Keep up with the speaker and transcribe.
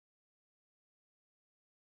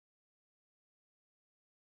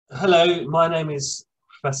Hello, my name is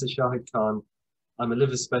Professor Shahid Khan. I'm a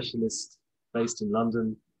liver specialist based in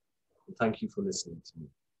London. And thank you for listening to me.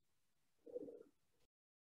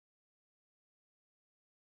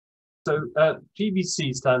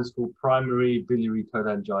 PBC stands for primary biliary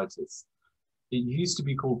cholangitis. It used to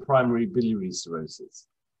be called primary biliary cirrhosis,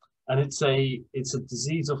 and it's a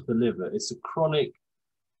disease of the liver. It's a chronic,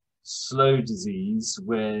 slow disease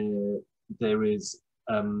where there is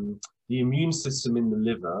the immune system in the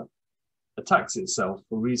liver attacks itself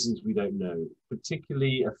for reasons we don't know,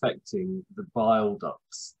 particularly affecting the bile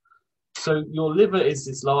ducts. So your liver is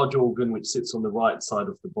this large organ which sits on the right side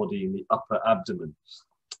of the body in the upper abdomen.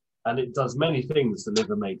 And it does many things. The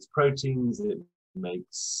liver makes proteins, it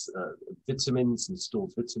makes vitamins and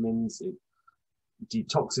stores vitamins, it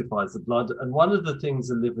detoxifies the blood. And one of the things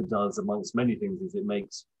the liver does, amongst many things, is it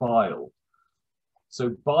makes bile.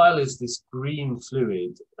 So bile is this green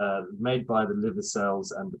fluid made by the liver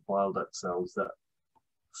cells and the bile duct cells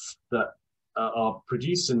that are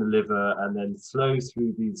produced in the liver and then flow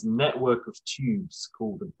through these network of tubes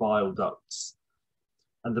called the bile ducts.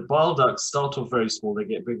 And the bile ducts start off very small, they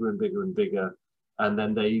get bigger and bigger and bigger, and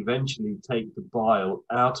then they eventually take the bile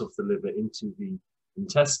out of the liver into the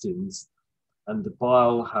intestines. And the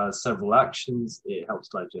bile has several actions. It helps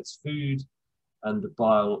digest food, and the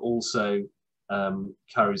bile also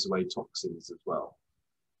carries away toxins as well.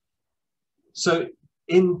 So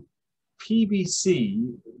in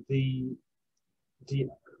PBC, the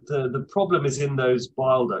problem is in those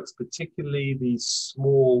bile ducts, particularly these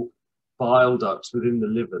small bile ducts within the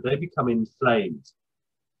liver. They become inflamed.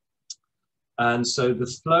 And so the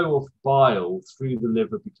flow of bile through the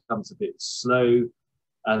liver becomes a bit slow,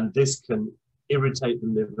 and this can irritate the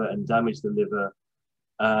liver and damage the liver.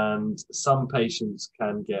 And some patients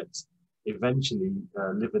can get eventually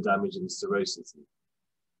liver damage and cirrhosis.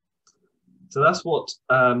 So that's what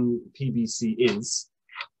PBC is.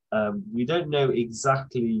 We don't know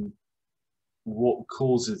exactly what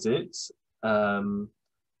causes it,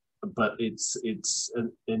 but it's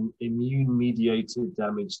an immune-mediated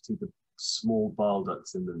damage to the small bile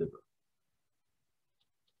ducts in the liver.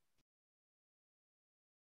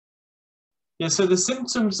 Yeah, so the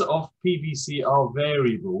symptoms of PBC are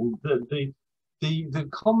variable. The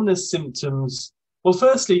commonest symptoms, well,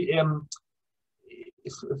 firstly,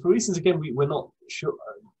 for reasons, again, we're not sure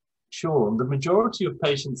on, the majority of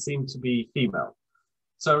patients seem to be female.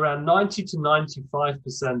 So around 90 to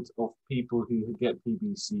 95% of people who get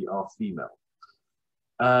PBC are female.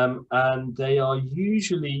 And they are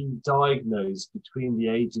usually diagnosed between the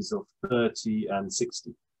ages of 30 and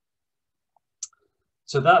 60.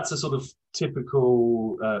 So that's a sort of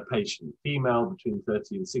typical patient, female between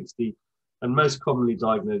 30 and 60, and most commonly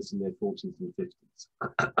diagnosed in their 40s and 50s.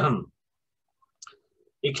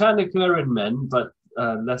 It can occur in men, but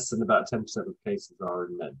less than about 10% of cases are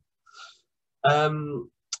in men.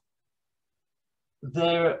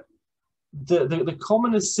 The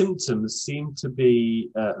commonest symptoms seem to be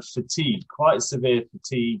fatigue, quite severe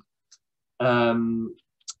fatigue, and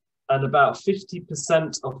about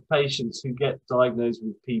 50% of patients who get diagnosed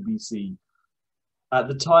with PBC, at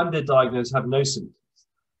the time they're diagnosed, have no symptoms.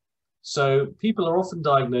 So people are often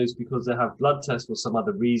diagnosed because they have blood tests for some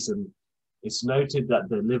other reason. It's noted that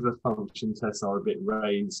their liver function tests are a bit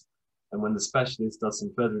raised, and when the specialist does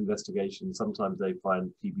some further investigation, sometimes they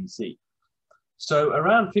find PBC. So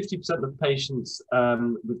around 50% of patients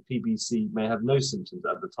with PBC may have no symptoms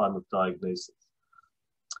at the time of diagnosis.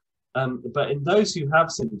 But in those who have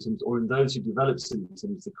symptoms, or in those who develop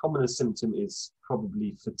symptoms, the commonest symptom is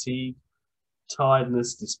probably fatigue,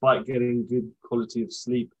 tiredness despite getting good quality of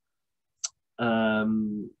sleep,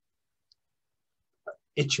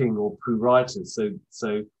 itching or pruritus,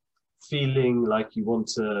 so feeling like you want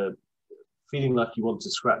to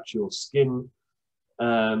scratch your skin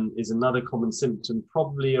is another common symptom.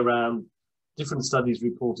 Probably around, different studies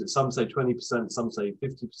report it, some say 20%, some say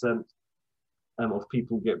 50% of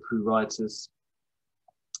people get pruritus.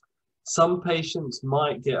 Some patients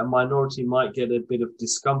might get, a minority might get a bit of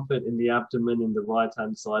discomfort in the abdomen in the right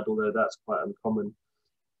hand side, although that's quite uncommon.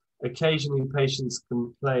 Occasionally patients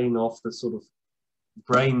complain of the sort of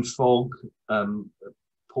brain fog,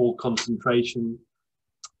 poor concentration,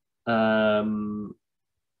 and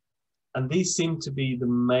these seem to be the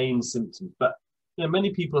main symptoms. But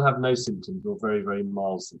many people have no symptoms or very, very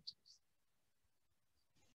mild symptoms.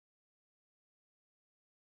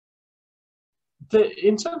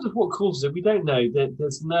 In terms of what causes it, we don't know.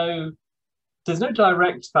 There's no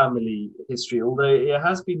direct family history, although it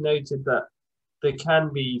has been noted that there can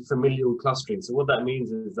be familial clustering. So what that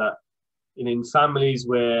means is that in families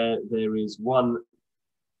where there is one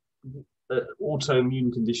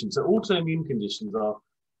autoimmune conditions. So autoimmune conditions are a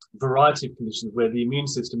variety of conditions where the immune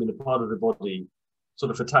system in a part of the body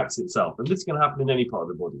sort of attacks itself. And this can happen in any part of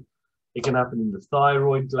the body. It can happen in the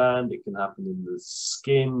thyroid gland, it can happen in the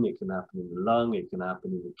skin, it can happen in the lung, it can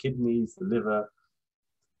happen in the kidneys, the liver.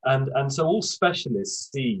 And so all specialists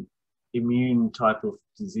see immune type of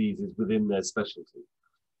diseases within their specialty.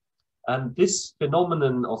 And this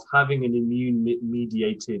phenomenon of having an immune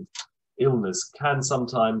mediated illness can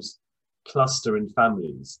sometimes cluster in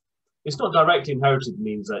families. It's not directly inherited,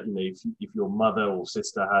 means that, you know, if your mother or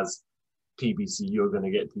sister has PBC, you're going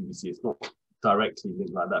to get PBC. It's not directly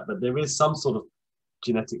linked like that, but there is some sort of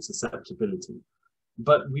genetic susceptibility.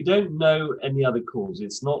 But we don't know any other cause.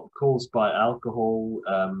 It's not caused by alcohol.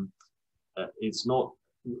 It's not.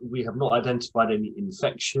 We have not identified any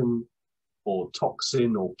infection or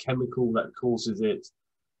toxin or chemical that causes it,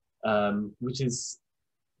 which is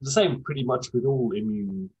the same pretty much with all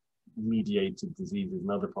immune-mediated diseases in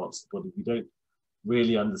other parts of the body. We don't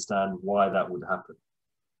really understand why that would happen.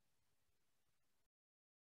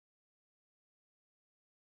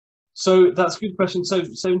 So that's a good question. So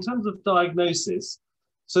in terms of diagnosis,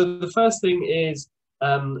 so the first thing is,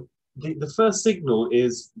 the first signal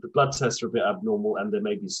is the blood tests are a bit abnormal and there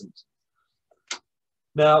may be symptoms.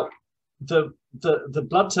 Now, the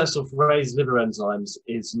blood test of raised liver enzymes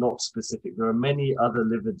is not specific. There are many other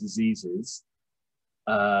liver diseases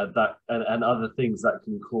and other things that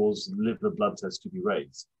can cause liver blood tests to be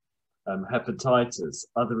raised. Hepatitis,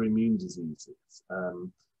 other immune diseases,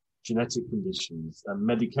 genetic conditions,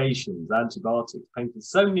 medications, antibiotics, painkillers.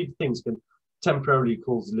 So many things can temporarily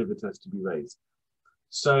cause the liver test to be raised.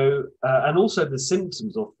 So, and also the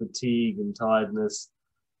symptoms of fatigue and tiredness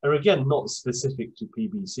are again not specific to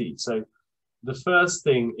PBC. So the first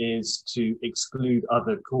thing is to exclude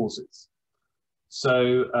other causes.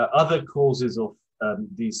 So other causes of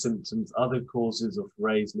these symptoms, other causes of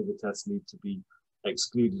raised liver tests need to be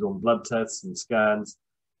excluded on blood tests and scans.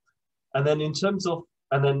 And then in terms of,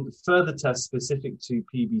 and then further tests specific to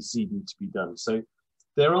PBC need to be done. So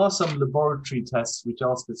there are some laboratory tests which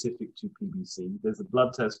are specific to PBC. There's a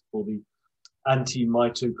blood test for the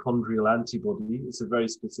anti-mitochondrial antibody. It's a very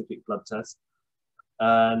specific blood test.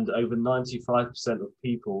 And over 95% of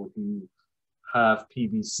people who have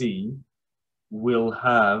PBC will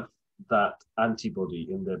have that antibody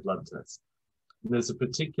in their blood test. And there's a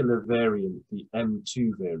particular variant, the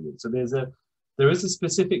M2 variant. So there is a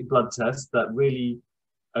specific blood test that really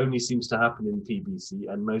only seems to happen in PBC,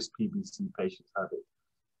 and most PBC patients have it.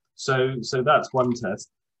 So that's one test.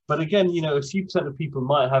 But again, you know, a few percent of people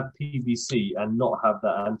might have PBC and not have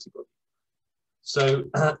that antibody. So,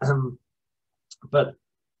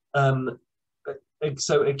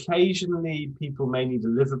 so occasionally people may need a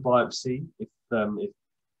liver biopsy if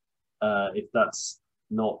that's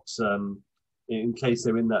not, in case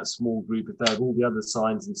they're in that small group, if they have all the other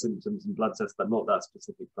signs and symptoms and blood tests, but not that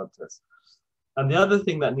specific blood test. And the other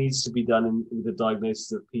thing that needs to be done in the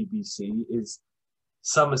diagnosis of PBC is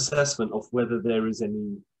some assessment of whether there is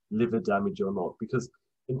any liver damage or not. Because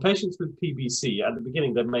in patients with PBC, at the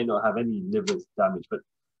beginning, they may not have any liver damage, but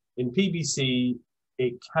in PBC,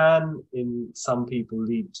 it can, in some people,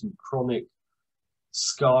 lead to chronic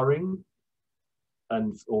scarring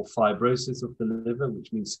or fibrosis of the liver,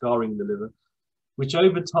 which means scarring the liver, which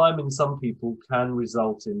over time in some people can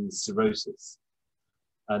result in cirrhosis.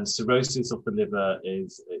 And cirrhosis of the liver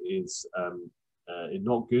is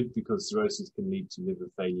not good, because cirrhosis can lead to liver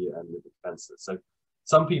failure and liver cancer. So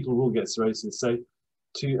some people will get cirrhosis. So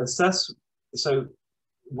to assess, so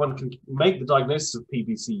one can make the diagnosis of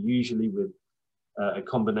PBC usually with a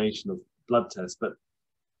combination of blood tests. But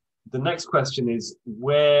the next question is,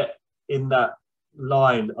 where in that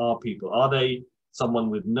line are people? Are they someone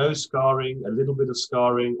with no scarring, a little bit of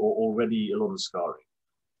scarring, or already a lot of scarring?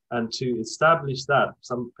 And to establish that,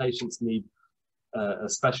 some patients need a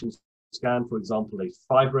special scan, for example, a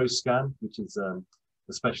fibroscan, which is a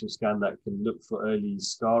special scan that can look for early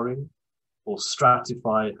scarring or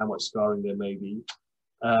stratify how much scarring there may be,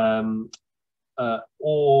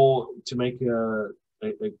 or to make a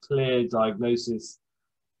clear diagnosis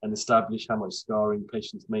and establish how much scarring,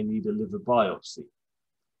 patients may need a liver biopsy,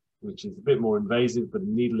 which is a bit more invasive, but a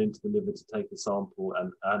needle into the liver to take a sample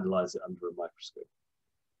and analyze it under a microscope.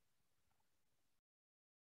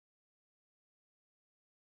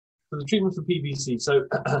 For the treatment for PBC, so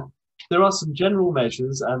there are some general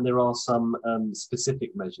measures and there are some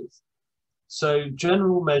specific measures. So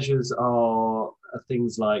general measures are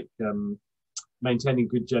things like maintaining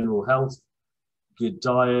good general health, good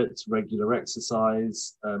diet, regular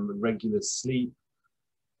exercise, regular sleep,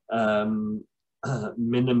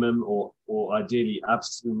 minimum or ideally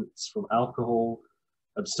abstinence from alcohol,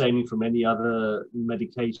 abstaining from any other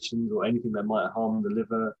medications or anything that might harm the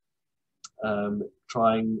liver,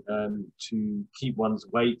 trying to keep one's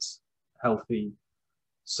weight healthy.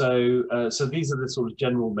 So these are the sort of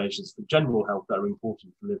general measures for general health that are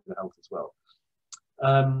important for liver health as well.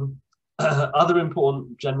 Other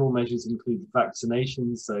important general measures include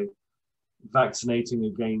vaccinations, so vaccinating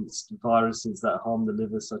against viruses that harm the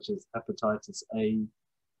liver, such as hepatitis A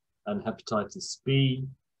and hepatitis B.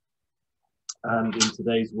 And in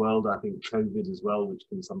today's world, I think COVID as well, which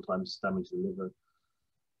can sometimes damage the liver.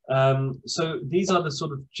 So these are the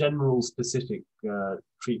sort of general specific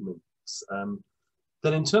treatments.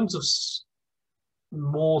 Then in terms of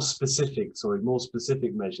more specific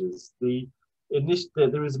measures,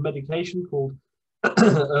 there is a medication called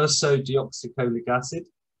ursodeoxycholic acid,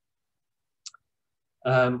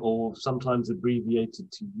 or sometimes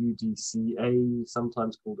abbreviated to UDCA,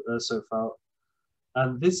 sometimes called ursofal.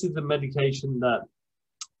 And this is a medication that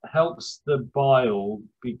helps the bile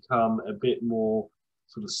become a bit more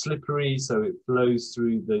sort of slippery, so it flows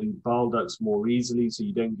through the bile ducts more easily, so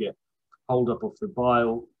you don't get hold up of the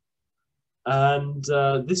bile. And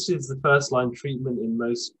this is the first line treatment in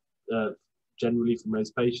most, generally for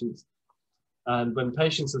most patients. And when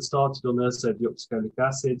patients are started on ursodeoxycholic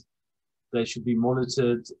acid, they should be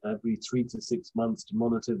monitored every 3 to 6 months to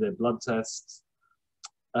monitor their blood tests.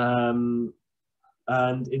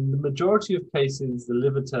 And in the majority of cases, the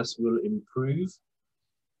liver test will improve.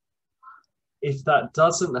 If that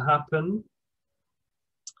doesn't happen,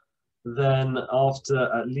 then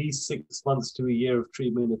after at least 6 months to a year of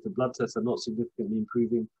treatment, if the blood tests are not significantly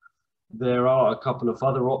improving, there are a couple of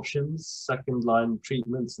other options, second line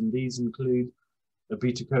treatments, and these include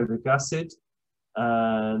obeticholic acid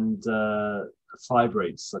and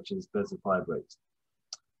fibrates such as bezafibrate.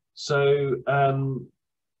 So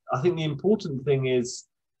I think the important thing is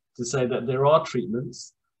to say that there are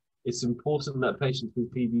treatments. It's important that patients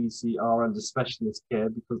with PBC are under specialist care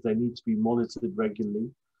because they need to be monitored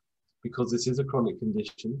regularly, because this is a chronic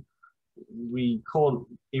condition. We can't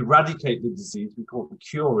eradicate the disease, we can't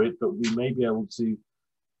cure it, but we may be able to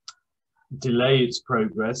delay its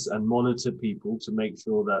progress and monitor people to make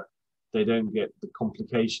sure that they don't get the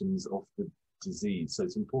complications of the disease. So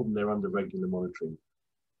it's important they're under regular monitoring.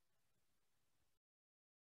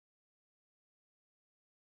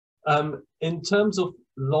 In terms of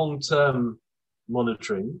long-term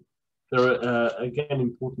monitoring, there are, again,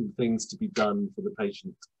 important things to be done for the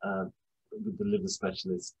patient with the liver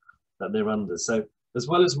specialist that they're under. So as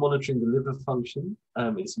well as monitoring the liver function,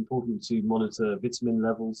 it's important to monitor vitamin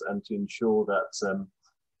levels and to ensure that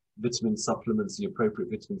vitamin supplements, the appropriate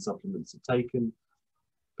vitamin supplements are taken.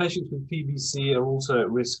 Patients with PBC are also at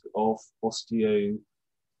risk of osteopenia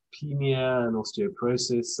and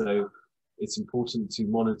osteoporosis, so it's important to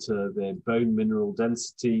monitor their bone mineral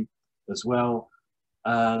density as well.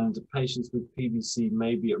 And patients with PBC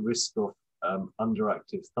may be at risk of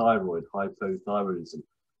underactive thyroid, hypothyroidism.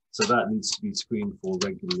 So that needs to be screened for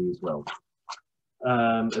regularly as well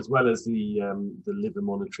as the liver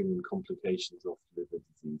monitoring and complications of liver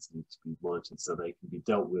disease need to be monitored so they can be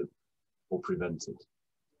dealt with or prevented.